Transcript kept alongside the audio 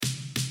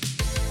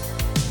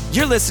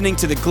You're listening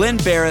to the Glenn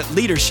Barrett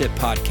Leadership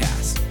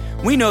Podcast.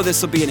 We know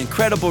this will be an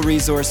incredible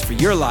resource for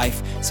your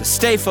life, so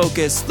stay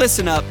focused,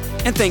 listen up,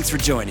 and thanks for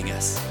joining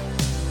us.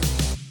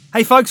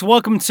 Hey folks,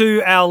 welcome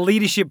to our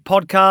Leadership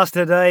Podcast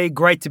today.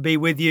 Great to be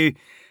with you.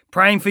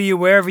 Praying for you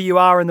wherever you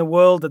are in the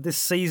world that this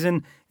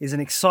season is an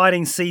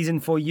exciting season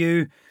for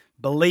you,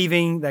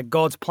 believing that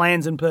God's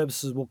plans and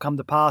purposes will come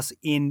to pass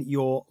in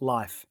your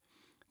life.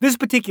 This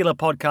particular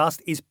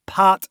podcast is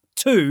part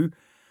 2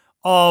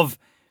 of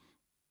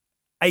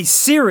a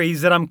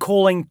series that I'm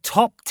calling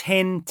Top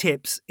 10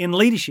 Tips in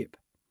Leadership.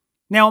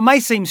 Now, it may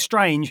seem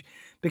strange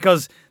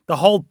because the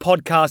whole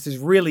podcast is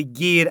really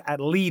geared at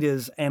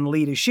leaders and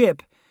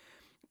leadership,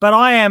 but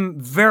I am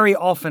very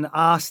often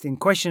asked in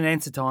question and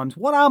answer times,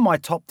 what are my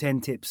top 10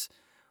 tips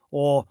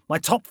or my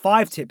top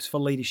 5 tips for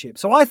leadership?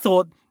 So I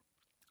thought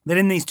that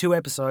in these 2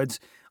 episodes,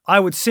 I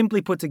would simply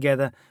put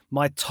together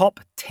my top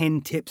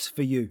 10 tips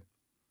for you.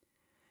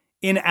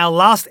 In our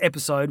last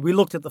episode, we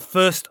looked at the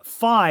first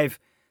 5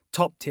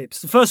 top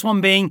tips. The first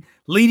one being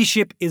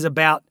leadership is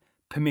about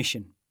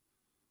permission.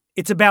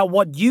 It's about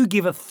what you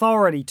give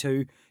authority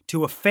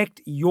to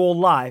affect your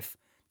life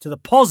to the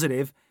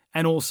positive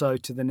and also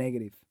to the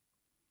negative.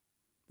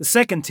 The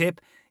second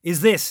tip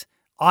is this: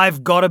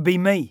 I've got to be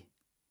me.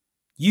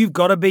 You've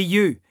got to be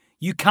you.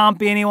 You can't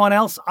be anyone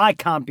else. I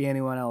can't be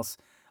anyone else.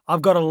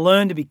 I've got to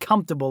learn to be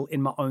comfortable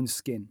in my own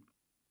skin.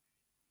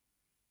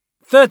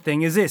 Third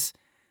thing is this: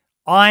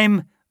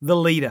 I'm the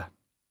leader.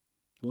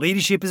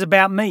 Leadership is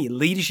about me.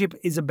 Leadership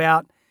is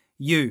about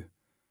you.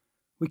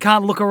 We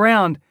can't look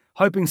around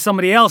hoping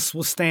somebody else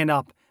will stand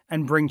up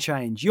and bring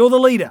change. You're the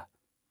leader.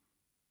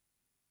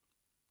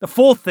 The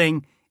fourth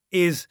thing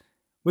is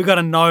we've got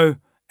to know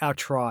our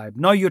tribe.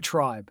 Know your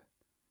tribe.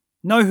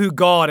 Know who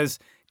God has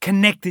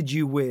connected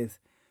you with,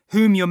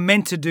 whom you're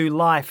meant to do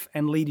life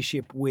and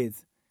leadership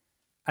with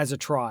as a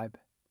tribe.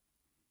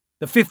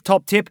 The fifth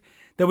top tip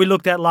that we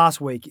looked at last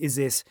week is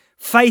this: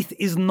 faith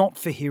is not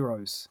for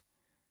heroes.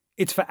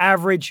 It's for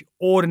average,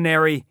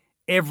 ordinary,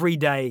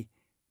 everyday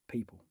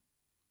people.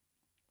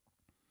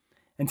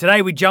 And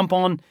today we jump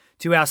on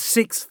to our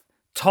 6th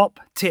top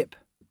tip.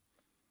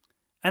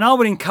 And I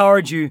would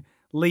encourage you,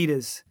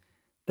 leaders,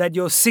 that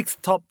your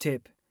 6th top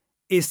tip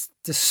is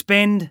to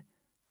spend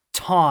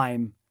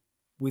time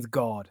with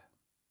God.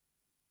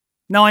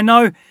 Now, I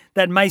know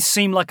that may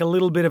seem like a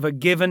little bit of a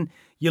given.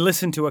 You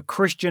listen to a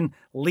Christian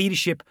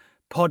leadership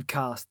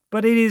podcast,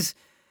 but it is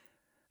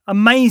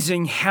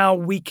amazing how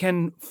we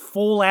can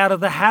fall out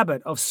of the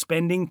habit of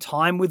spending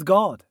time with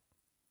God.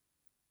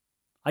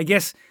 I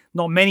guess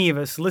not many of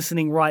us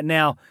listening right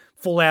now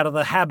fall out of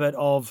the habit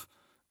of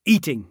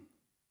eating.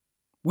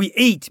 We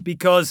eat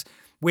because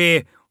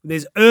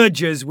there's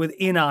urges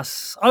within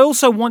us. I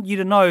also want you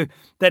to know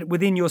that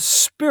within your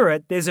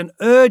spirit, there's an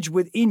urge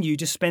within you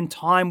to spend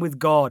time with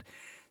God.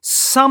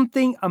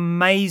 Something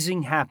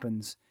amazing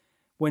happens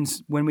when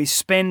we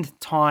spend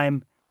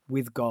time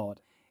with God.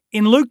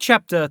 In Luke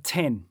chapter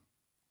 10,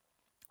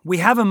 we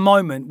have a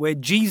moment where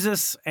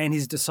Jesus and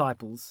his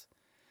disciples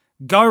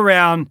go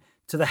around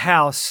to the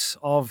house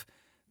of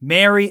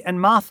Mary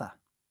and Martha.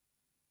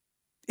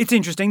 It's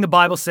interesting, the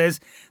Bible says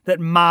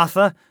that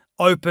Martha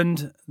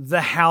opened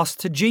the house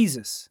to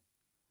Jesus.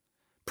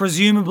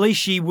 Presumably,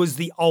 she was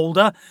the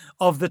older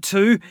of the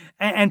two,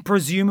 and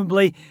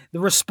presumably the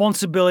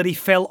responsibility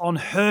fell on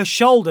her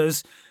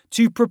shoulders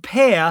to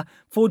prepare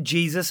for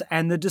Jesus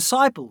and the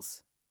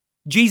disciples.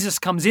 Jesus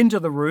comes into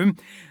the room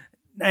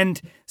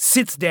and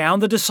sits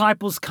down. The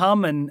disciples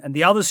come and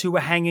the others who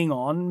were hanging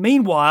on.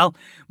 Meanwhile,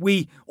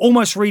 we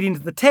almost read into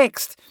the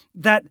text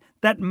that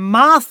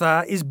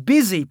Martha is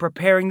busy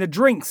preparing the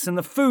drinks and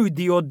the food,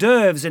 the hors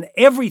d'oeuvres and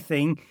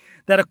everything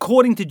that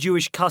according to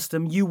Jewish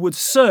custom you would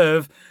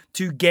serve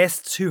to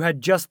guests who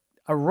had just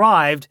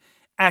arrived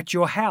at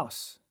your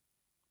house.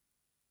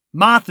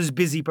 Martha's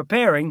busy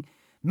preparing.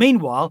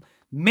 Meanwhile,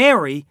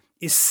 Mary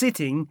is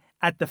sitting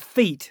at the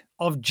feet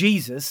of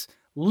Jesus,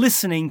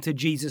 listening to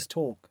Jesus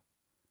talk.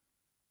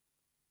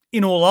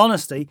 In all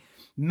honesty,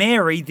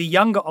 Mary, the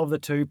younger of the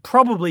two,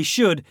 probably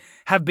should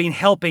have been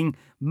helping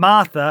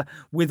Martha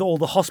with all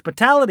the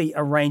hospitality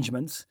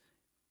arrangements,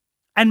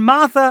 and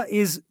Martha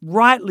is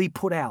rightly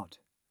put out.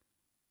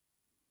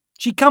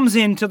 She comes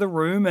into the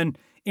room and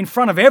in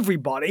front of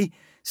everybody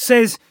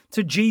says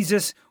to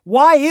Jesus,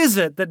 "Why is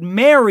it that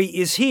Mary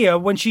is here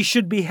when she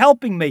should be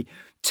helping me?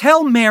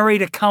 Tell Mary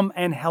to come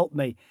and help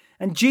me."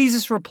 And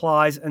Jesus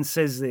replies and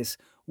says this: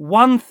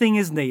 "One thing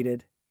is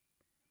needed.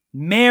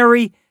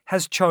 Mary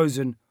has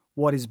chosen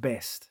what is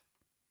best."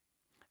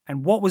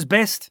 And what was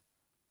best?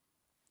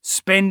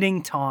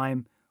 Spending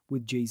time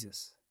with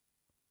Jesus.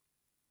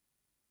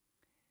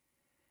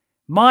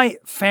 My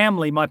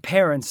family, my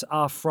parents,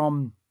 are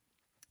from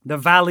the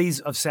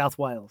valleys of South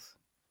Wales.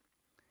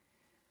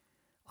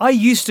 I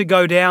used to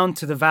go down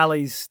to the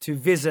valleys to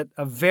visit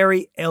a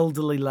very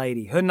elderly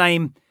lady. Her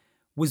name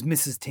was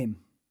Mrs. Tim.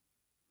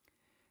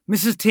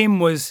 Mrs. Tim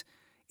was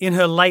in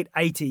her late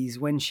 80s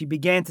when she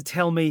began to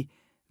tell me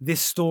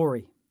this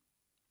story.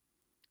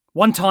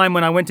 One time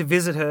when I went to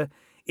visit her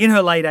in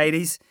her late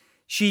 80s,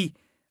 she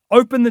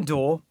opened the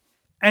door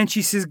And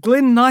she says,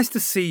 Glenn, nice to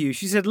see you.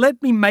 She said,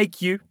 let me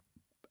make you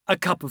a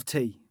cup of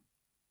tea.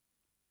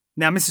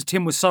 Now, Mrs.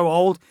 Tim was so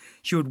old,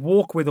 she would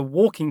walk with a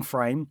walking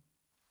frame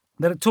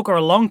that it took her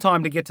a long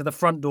time to get to the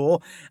front door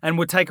and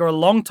would take her a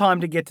long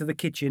time to get to the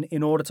kitchen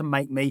in order to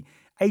make me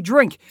a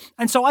drink.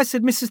 And so I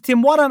said, Mrs.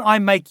 Tim, why don't I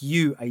make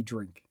you a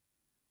drink?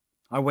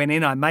 I went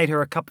in, I made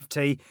her a cup of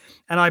tea,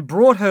 and I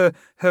brought her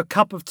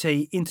cup of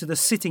tea into the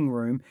sitting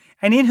room.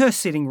 And in her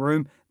sitting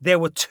room, there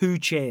were 2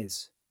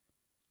 chairs.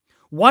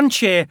 One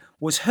chair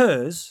was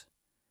hers,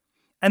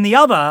 and the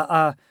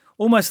other,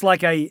 almost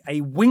like a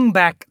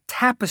wingback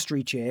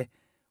tapestry chair,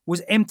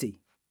 was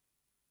empty.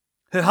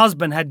 Her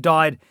husband had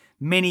died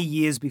many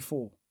years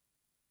before.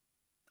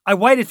 I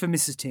waited for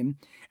Mrs. Tim,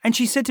 and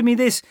she said to me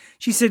this.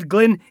 She said,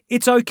 Glenn,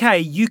 it's okay.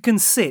 You can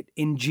sit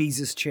in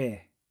Jesus'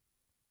 chair.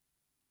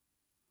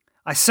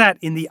 I sat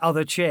in the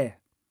other chair.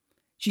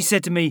 She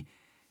said to me,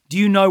 do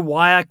you know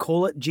why I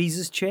call it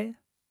Jesus' chair?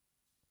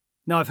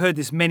 Now, I've heard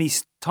this many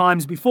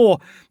times before,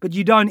 but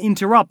you don't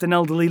interrupt an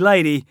elderly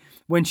lady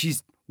when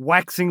she's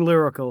waxing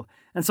lyrical.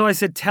 And so I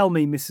said, tell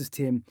me, Mrs.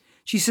 Tim.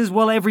 She says,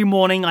 well, every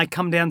morning I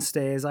come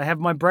downstairs, I have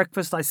my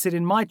breakfast, I sit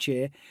in my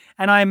chair,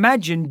 and I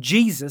imagine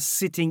Jesus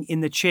sitting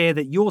in the chair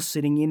that you're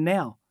sitting in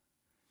now.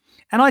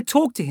 And I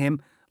talk to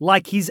him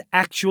like he's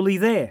actually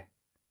there.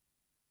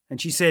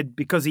 And she said,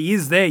 because he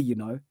is there, you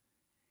know.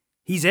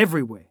 He's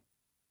everywhere.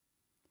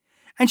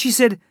 And she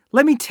said,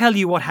 let me tell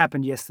you what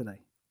happened yesterday.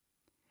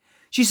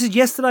 She said,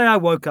 yesterday I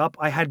woke up,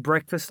 I had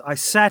breakfast, I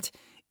sat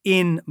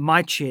in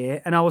my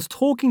chair, and I was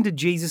talking to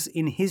Jesus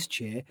in his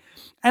chair.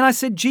 And I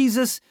said,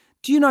 Jesus,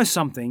 do you know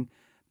something?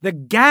 The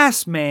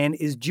gas man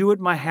is due at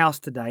my house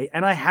today,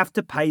 and I have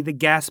to pay the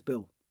gas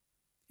bill.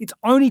 It's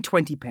only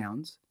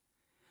 £20,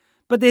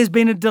 but there's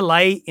been a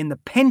delay in the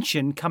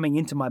pension coming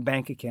into my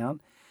bank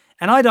account,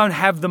 and I don't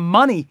have the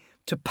money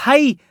to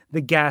pay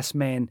the gas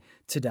man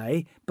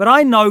today, but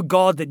I know,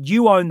 God, that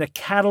you own the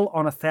cattle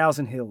on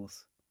 1,000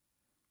 hills.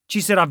 She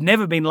said, I've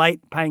never been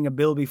late paying a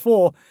bill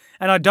before,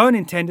 and I don't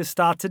intend to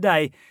start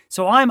today,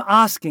 so I'm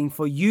asking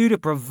for you to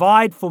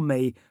provide for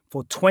me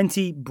for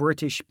 20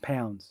 British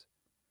pounds.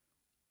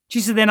 She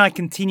said, then I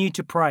continued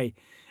to pray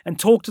and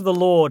talk to the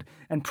Lord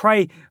and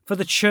pray for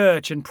the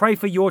church and pray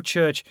for your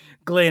church,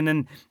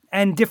 Glenn,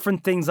 and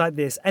different things like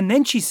this. And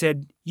then she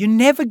said, you're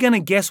never going to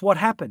guess what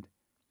happened.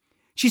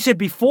 She said,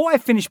 before I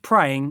finished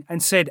praying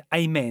and said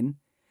amen,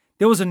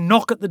 there was a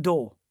knock at the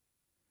door.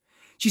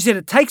 She said,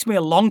 it takes me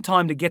a long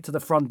time to get to the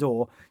front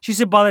door. She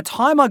said, by the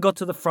time I got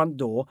to the front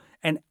door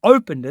and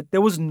opened it, there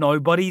was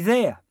nobody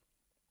there.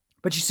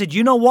 But she said,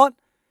 you know what?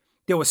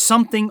 There was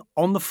something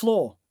on the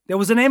floor. There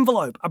was an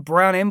envelope, a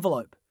brown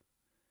envelope.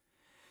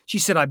 She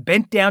said, I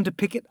bent down to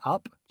pick it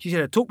up. She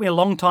said, it took me a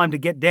long time to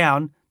get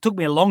down, took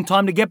me a long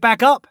time to get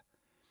back up.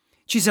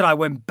 She said, I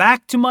went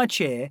back to my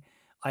chair,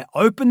 I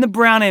opened the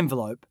brown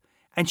envelope,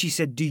 and she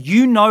said, do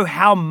you know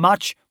how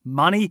much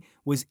money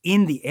was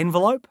in the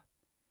envelope?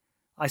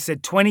 I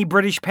said, 20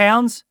 British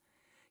pounds.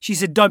 She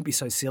said, don't be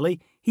so silly.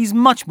 He's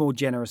much more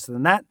generous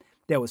than that.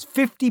 There was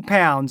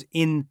 £50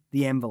 in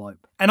the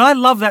envelope. And I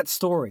love that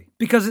story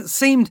because it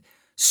seemed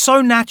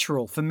so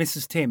natural for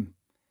Mrs. Tim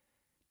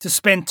to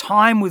spend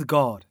time with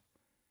God,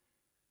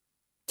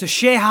 to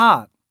share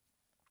heart,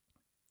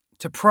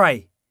 to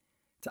pray,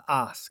 to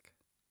ask.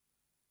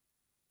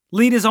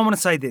 Leaders, I want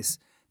to say this.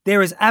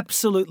 There is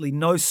absolutely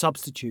no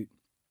substitute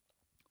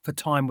for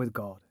time with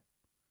God.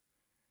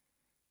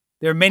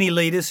 There are many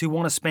leaders who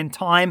want to spend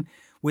time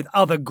with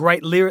other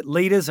great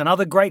leaders and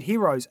other great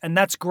heroes, and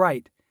that's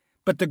great.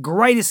 But the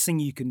greatest thing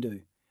you can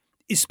do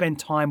is spend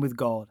time with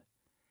God.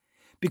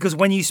 Because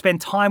when you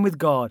spend time with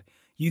God,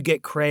 you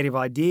get creative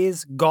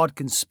ideas, God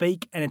can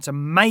speak, and it's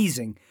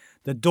amazing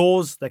the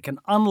doors that can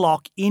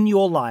unlock in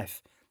your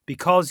life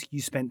because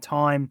you spent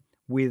time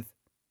with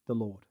the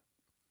Lord.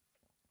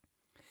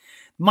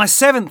 My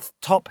 7th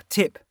top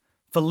tip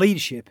for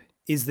leadership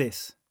is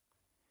this.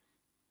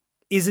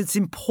 It's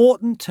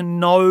important to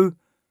know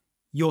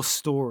your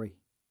story.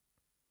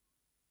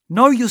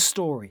 Know your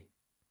story.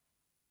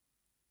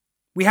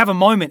 We have a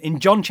moment in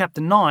John chapter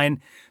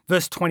 9,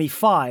 verse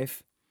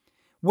 25,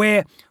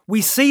 where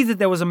we see that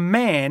there was a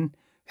man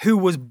who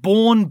was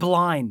born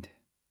blind.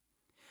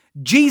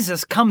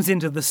 Jesus comes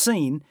into the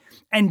scene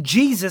and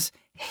Jesus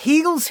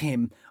heals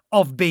him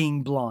of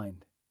being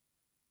blind.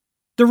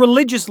 The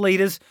religious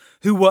leaders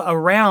who were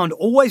around,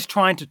 always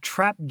trying to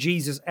trap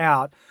Jesus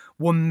out,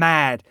 were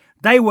mad.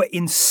 They were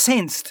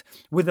incensed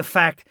with the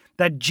fact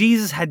that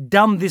Jesus had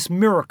done this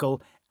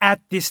miracle at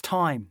this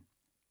time.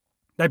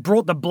 They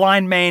brought the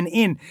blind man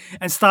in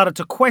and started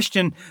to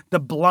question the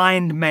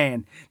blind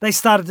man. They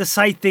started to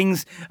say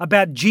things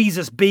about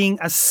Jesus being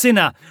a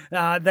sinner,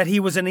 that he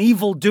was an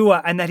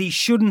evildoer and that he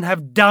shouldn't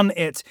have done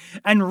it,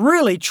 and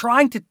really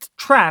trying to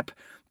trap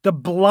the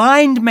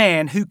blind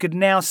man who could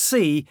now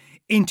see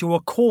into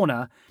a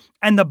corner.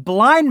 And the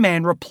blind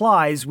man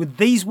replies with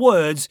these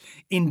words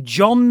in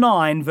John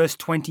 9, verse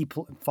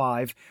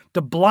 25.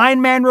 The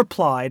blind man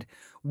replied,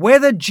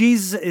 whether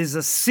Jesus is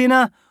a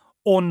sinner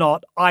or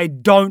not, I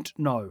don't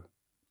know.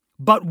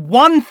 But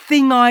one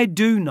thing I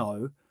do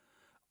know,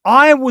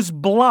 I was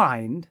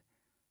blind,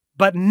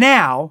 but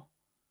now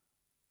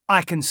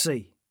I can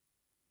see.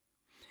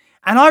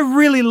 And I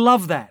really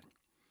love that,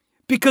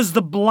 because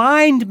the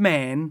blind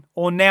man,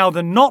 or now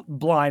the not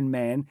blind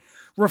man,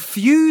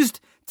 refused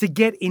to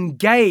get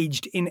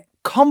engaged in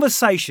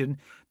conversation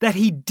that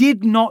he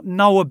did not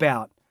know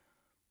about.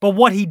 But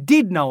what he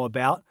did know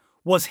about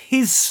was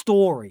his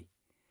story.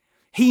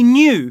 He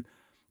knew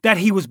that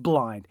he was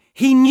blind.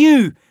 He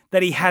knew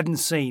that he hadn't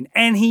seen.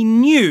 And he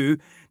knew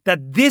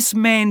that this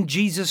man,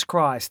 Jesus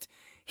Christ,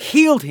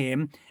 healed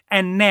him,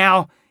 and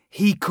now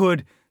he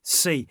could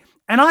see.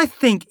 And I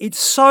think it's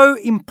so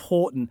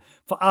important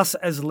for us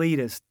as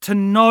leaders to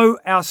know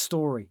our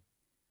story.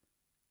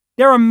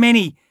 There are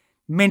many,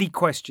 many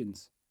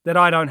questions that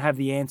I don't have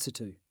the answer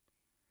to.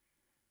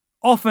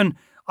 Often,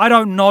 I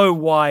don't know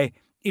why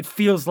it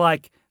feels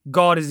like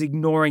God is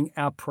ignoring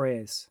our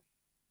prayers.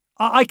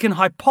 I can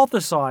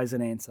hypothesize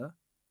an answer.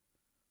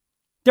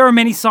 There are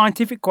many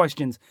scientific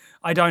questions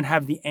I don't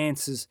have the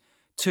answers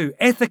to.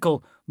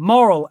 Ethical,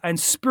 moral, and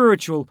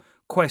spiritual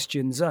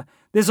questions.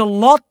 There's a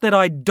lot that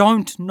I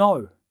don't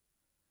know.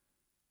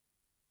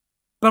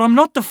 But I'm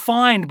not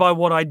defined by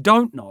what I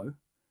don't know.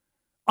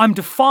 I'm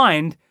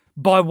defined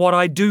by what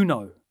I do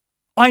know.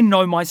 I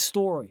know my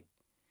story.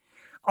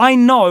 I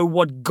know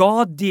what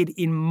God did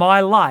in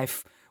my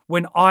life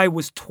when I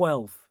was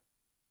 12.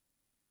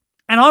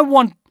 And I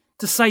want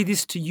to say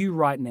this to you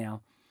right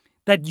now,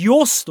 that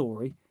your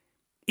story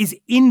is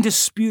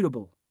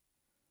indisputable.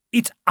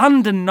 It's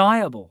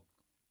undeniable.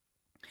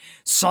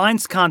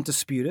 Science can't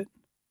dispute it.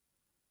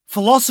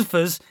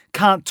 Philosophers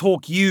can't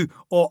talk you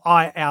or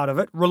I out of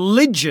it.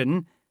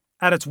 Religion,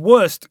 at its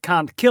worst,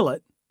 can't kill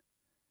it,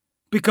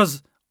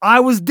 because I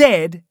was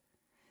dead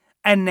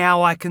and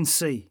now I can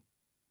see.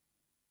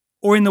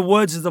 Or in the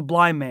words of the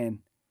blind man,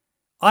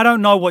 I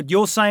don't know what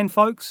you're saying,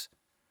 folks,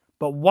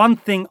 but one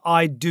thing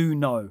I do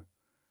know: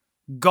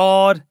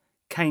 God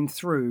came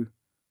through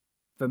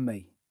for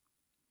me.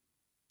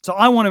 So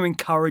I want to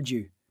encourage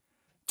you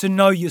to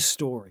know your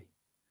story.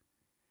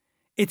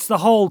 It's the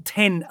whole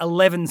 10,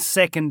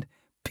 11-second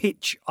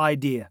pitch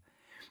idea,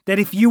 that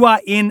if you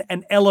are in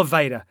an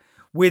elevator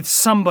with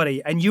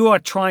somebody and you are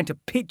trying to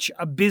pitch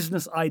a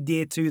business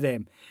idea to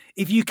them,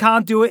 if you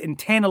can't do it in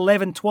 10,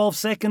 11, 12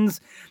 seconds,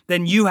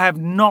 then you have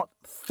not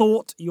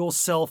thought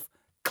yourself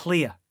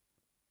clear.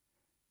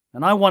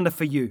 And I wonder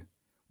for you,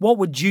 what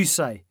would you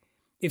say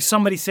if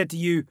somebody said to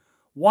you,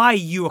 why are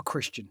you a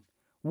Christian?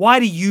 Why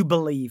do you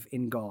believe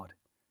in God?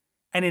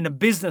 And in a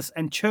business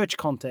and church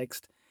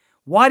context,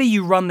 why do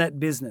you run that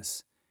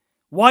business?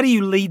 Why do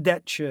you lead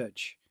that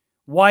church?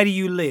 Why do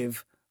you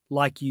live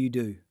like you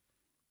do?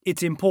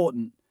 It's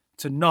important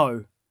to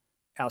know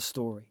our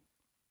story.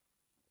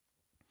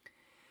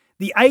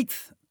 The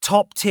 8th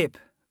top tip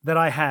that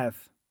I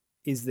have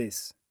is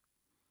this: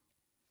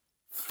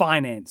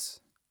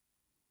 finance.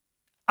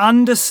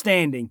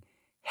 Understanding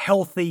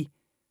healthy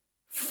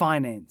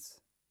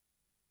finance.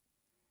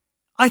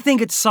 I think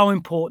it's so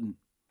important.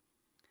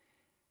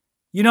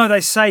 You know,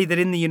 they say that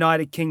in the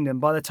United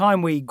Kingdom, by the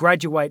time we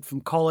graduate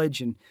from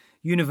college and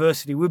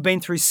university, we've been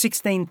through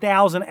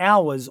 16,000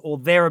 hours or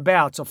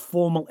thereabouts of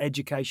formal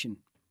education.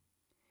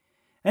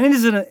 And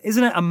isn't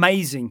it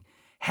amazing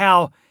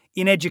how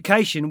in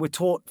education we're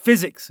taught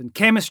physics and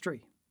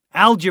chemistry,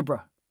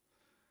 algebra?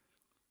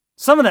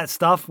 Some of that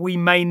stuff we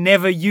may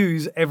never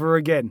use ever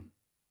again.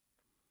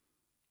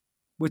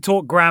 We're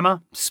taught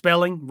grammar,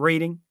 spelling,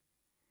 reading.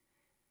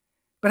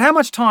 But how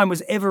much time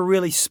was ever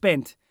really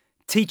spent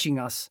teaching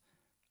us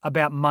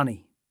about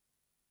money?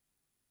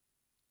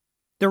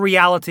 The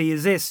reality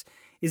is this,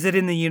 is that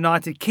in the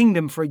United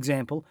Kingdom, for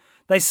example,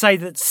 they say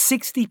that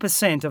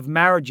 60% of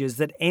marriages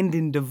that end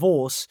in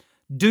divorce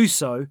do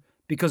so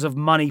because of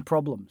money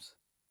problems.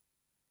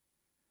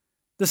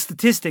 The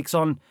statistics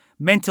on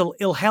mental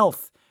ill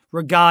health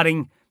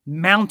regarding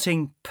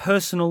mounting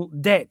personal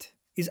debt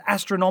is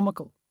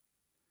astronomical.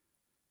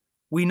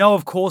 We know,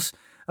 of course,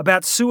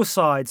 about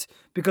suicides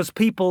because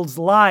people's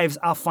lives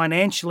are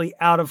financially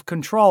out of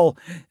control,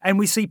 and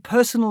we see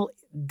personal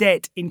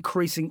debt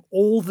increasing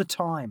all the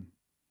time.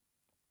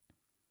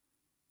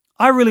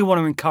 I really want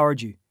to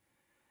encourage you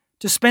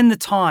to spend the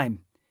time,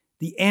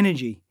 the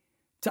energy,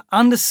 to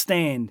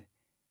understand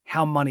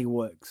how money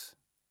works.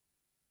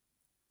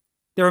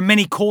 There are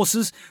many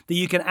courses that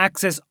you can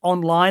access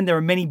online. There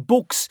are many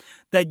books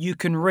that you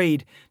can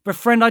read. But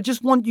friend, I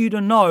just want you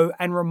to know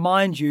and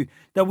remind you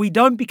that we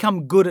don't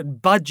become good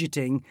at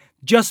budgeting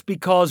just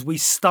because we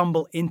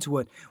stumble into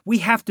it. We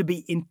have to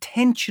be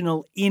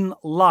intentional in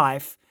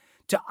life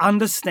to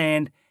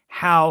understand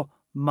how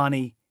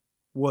money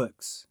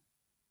works.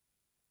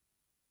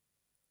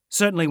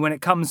 Certainly when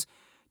it comes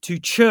to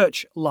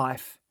church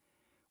life,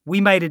 we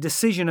made a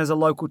decision as a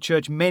local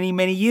church many,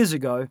 many years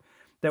ago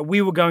that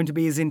we were going to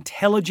be as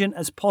intelligent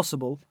as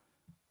possible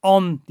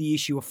on the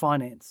issue of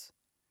finance.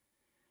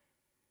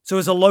 So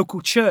as a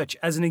local church,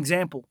 as an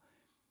example,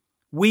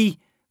 we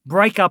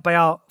break up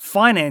our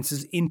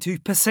finances into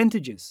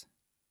percentages.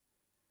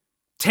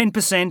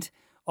 10%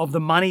 of the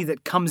money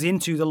that comes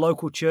into the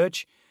local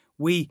church,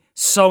 we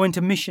sow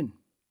into mission.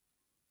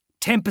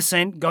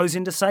 10% goes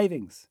into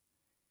savings.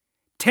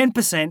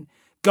 10%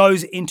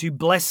 goes into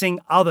blessing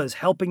others,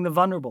 helping the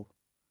vulnerable.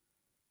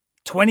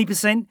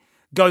 20%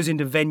 goes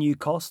into venue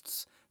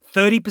costs.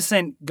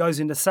 30% goes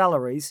into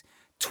salaries.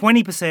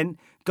 20%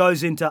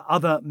 goes into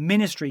other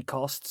ministry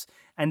costs.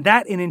 And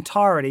that in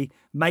entirety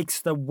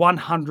makes the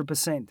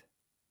 100%.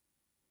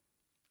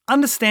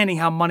 Understanding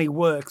how money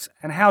works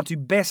and how to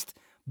best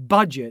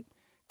budget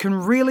can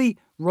really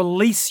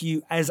release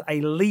you as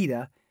a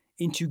leader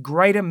into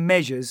greater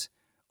measures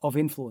of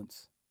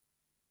influence.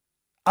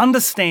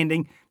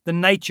 Understanding the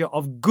nature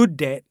of good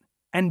debt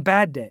and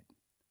bad debt.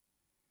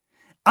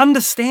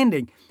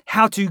 Understanding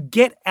how to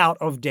get out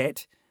of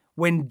debt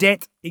when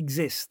debt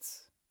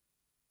exists.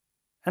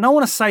 And I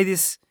want to say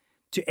this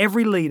to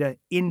every leader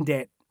in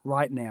debt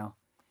right now.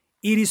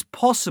 It is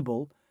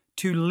possible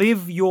to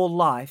live your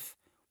life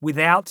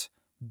without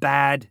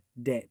bad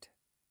debt.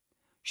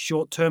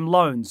 Short-term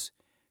loans,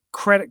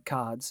 credit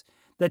cards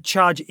that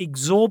charge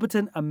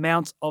exorbitant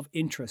amounts of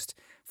interest.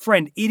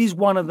 Friend, it is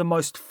one of the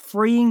most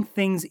freeing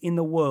things in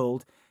the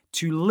world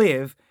to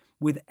live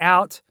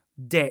without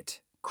debt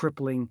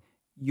crippling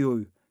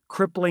you,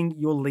 crippling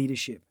your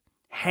leadership,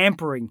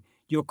 hampering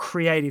your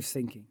creative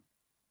thinking.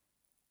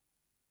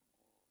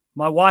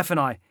 My wife and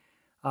I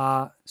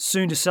are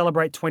soon to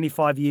celebrate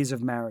 25 years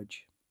of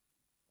marriage.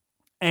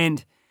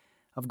 And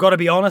I've got to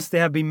be honest,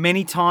 there have been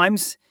many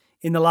times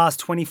in the last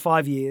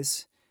 25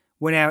 years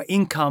when our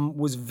income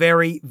was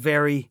very,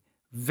 very,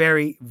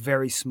 very,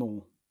 very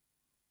small.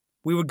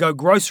 We would go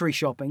grocery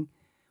shopping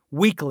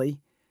weekly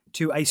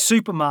to a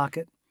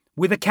supermarket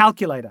with a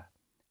calculator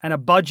and a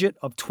budget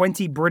of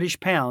 20 British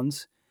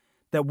pounds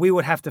that we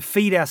would have to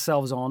feed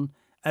ourselves on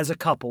as a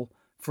couple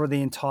for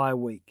the entire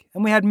week.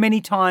 And we had many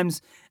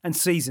times and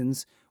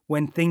seasons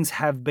when things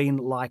have been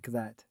like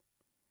that.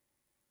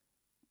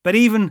 But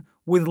even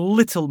with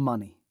little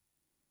money,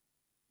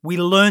 we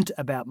learnt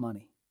about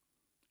money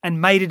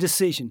and made a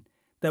decision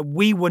that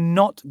we were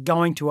not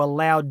going to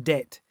allow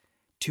debt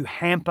to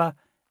hamper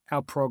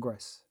our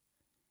progress.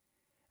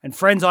 And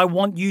friends, I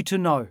want you to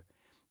know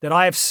that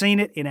I have seen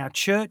it in our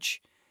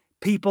church,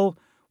 people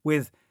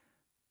with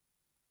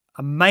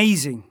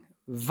amazing,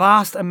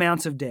 vast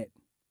amounts of debt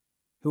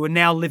who are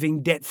now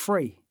living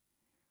debt-free.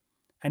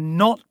 And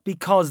not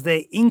because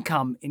their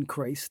income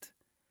increased,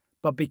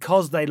 but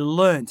because they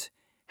learnt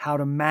how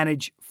to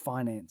manage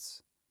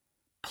finance.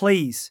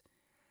 Please,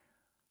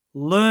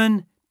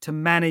 learn to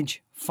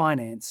manage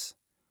finance,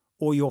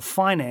 or your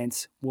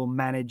finance will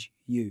manage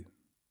you.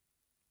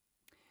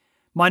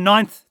 My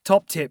 9th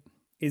top tip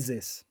is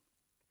this: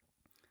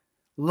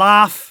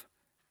 laugh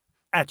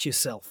at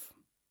yourself.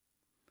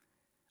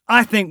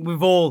 I think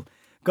we've all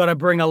got to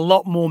bring a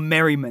lot more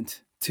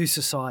merriment to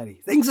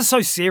society. Things are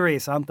so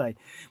serious, aren't they?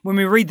 When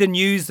we read the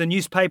news, the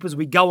newspapers,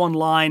 we go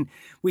online,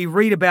 we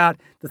read about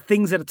the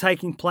things that are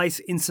taking place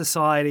in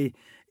society.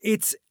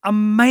 It's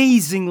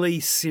amazingly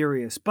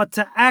serious. But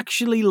to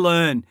actually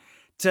learn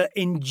to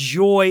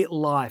enjoy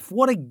life,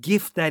 what a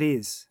gift that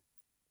is.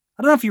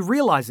 I don't know if you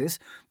realize this,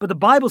 but the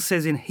Bible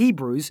says in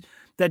Hebrews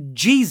that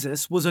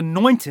Jesus was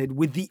anointed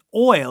with the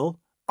oil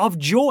of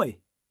joy.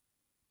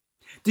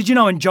 Did you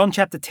know in John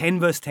chapter 10,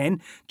 verse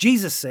 10,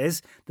 Jesus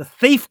says, "The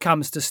thief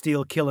comes to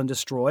steal, kill, and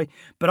destroy,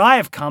 but I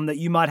have come that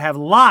you might have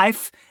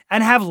life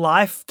and have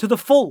life to the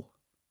full."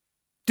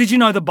 Did you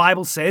know the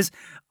Bible says,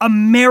 "A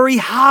merry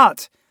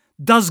heart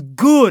does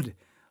good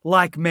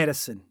like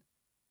medicine"?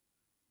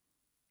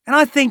 And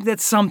I think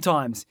that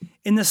sometimes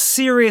in the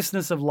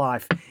seriousness of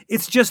life,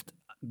 it's just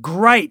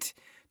great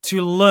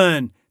to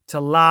learn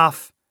to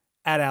laugh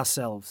at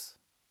ourselves.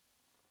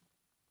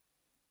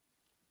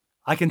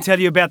 I can tell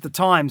you about the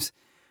times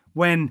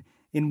when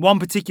in one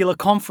particular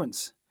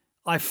conference,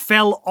 I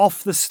fell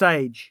off the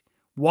stage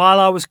while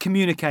I was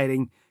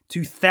communicating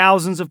to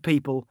thousands of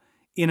people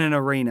in an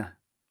arena.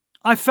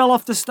 I fell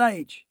off the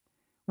stage.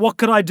 What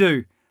could I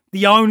do?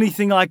 The only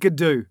thing I could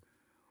do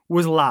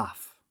was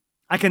laugh.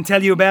 I can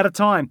tell you about a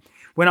time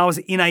when I was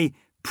in a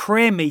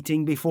prayer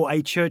meeting before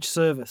a church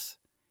service,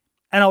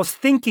 and I was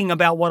thinking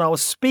about what I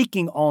was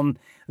speaking on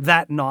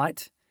that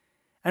night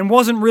and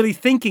wasn't really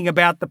thinking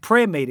about the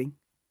prayer meeting.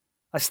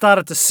 I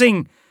started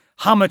to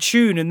hum a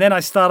tune, and then I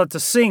started to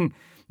sing.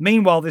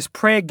 Meanwhile, this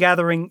prayer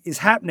gathering is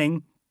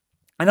happening,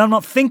 and I'm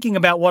not thinking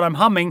about what I'm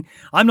humming.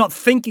 I'm not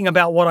thinking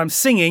about what I'm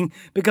singing,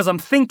 because I'm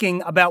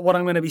thinking about what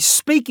I'm going to be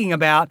speaking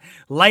about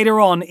later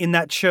on in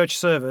that church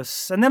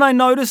service. And then I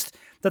noticed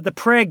that the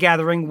prayer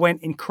gathering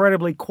went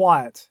incredibly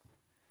quiet.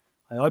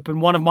 I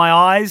opened one of my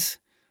eyes,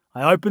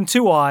 I opened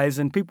two eyes,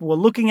 and people were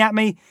looking at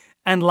me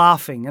and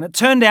laughing. And it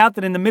turned out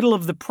that in the middle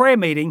of the prayer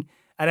meeting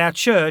at our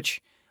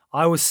church,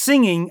 I was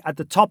singing at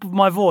the top of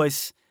my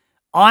voice,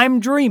 "I'm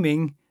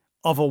dreaming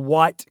of a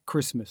white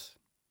Christmas."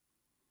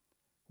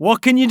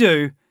 What can you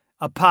do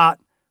apart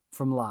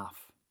from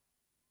laugh?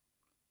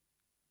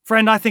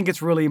 Friend, I think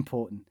it's really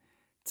important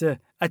to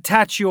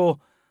attach your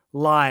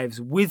lives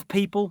with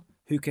people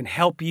who can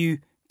help you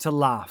to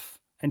laugh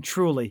and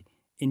truly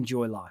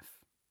enjoy life.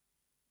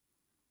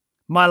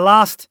 My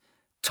last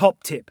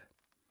top tip,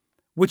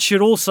 which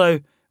should also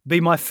be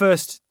my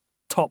first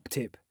top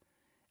tip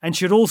and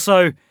should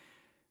also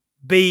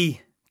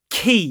be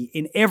key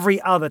in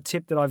every other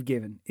tip that I've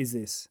given is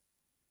this.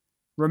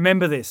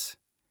 Remember this.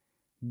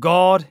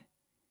 God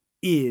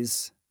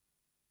is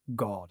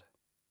God.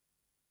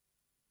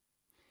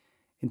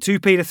 In 2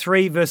 Peter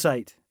 3 verse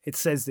 8, it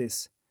says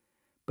this,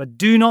 "But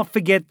do not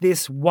forget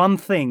this one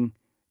thing,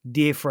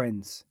 dear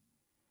friends.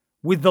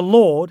 With the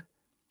Lord,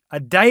 a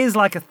day is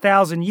like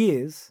 1,000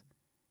 years,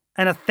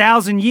 and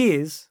 1,000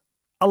 years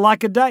are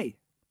like a day."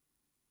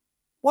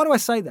 Why do I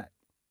say that?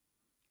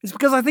 It's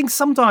because I think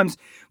sometimes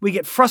we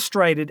get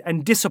frustrated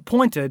and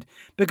disappointed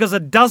because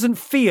it doesn't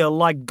feel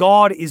like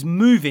God is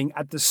moving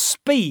at the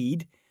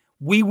speed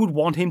we would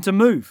want him to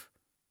move.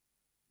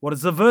 What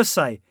does the verse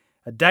say?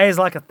 A day is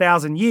like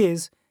 1,000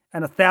 years,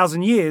 and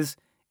 1,000 years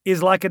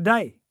is like a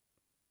day.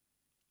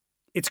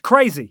 It's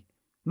crazy.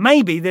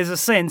 Maybe there's a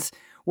sense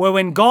where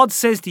when God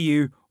says to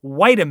you,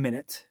 wait a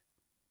minute,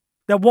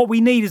 that what we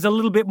need is a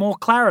little bit more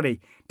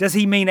clarity. Does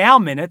he mean our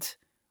minute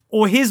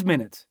or his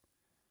minute?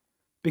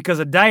 Because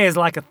a day is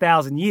like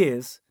 1,000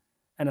 years,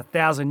 and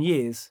 1,000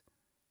 years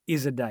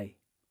is a day.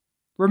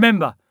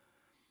 Remember,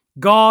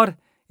 God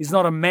is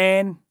not a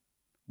man,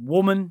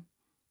 woman,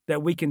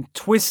 that we can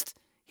twist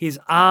his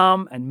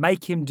arm and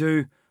make him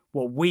do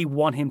what we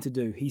want him to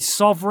do. He's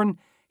sovereign,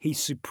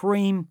 he's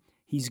supreme,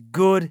 he's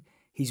good,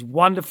 he's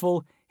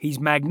wonderful, he's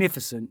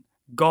magnificent.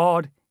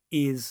 God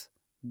is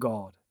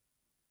God.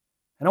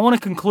 And I want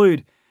to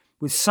conclude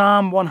with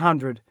Psalm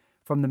 100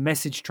 from the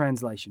Message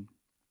translation.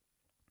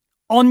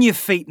 On your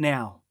feet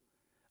now,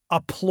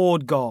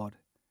 applaud God.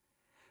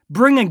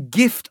 Bring a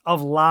gift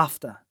of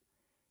laughter.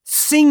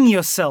 Sing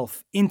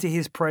yourself into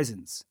his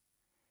presence.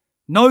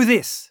 Know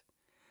this,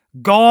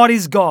 God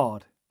is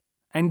God,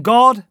 and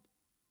God,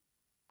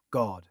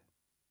 God.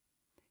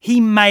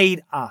 He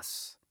made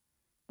us.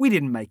 We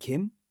didn't make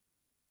him.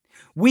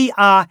 We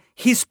are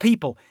his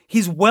people,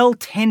 his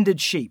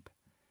well-tended sheep.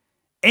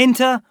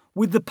 Enter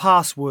with the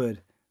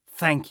password,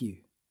 thank you.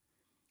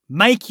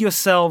 Make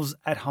yourselves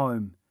at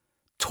home,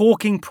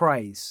 talking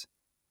praise.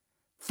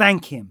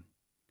 Thank him.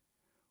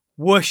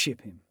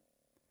 Worship him.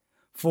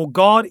 For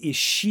God is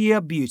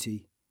sheer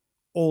beauty,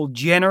 all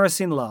generous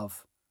in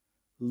love,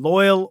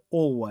 loyal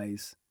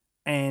always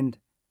and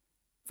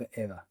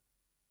forever.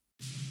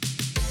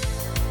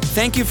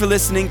 Thank you for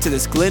listening to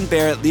this Glenn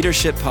Barrett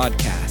Leadership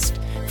Podcast.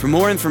 For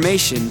more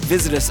information,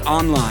 visit us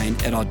online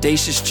at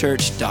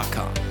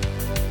audaciouschurch.com.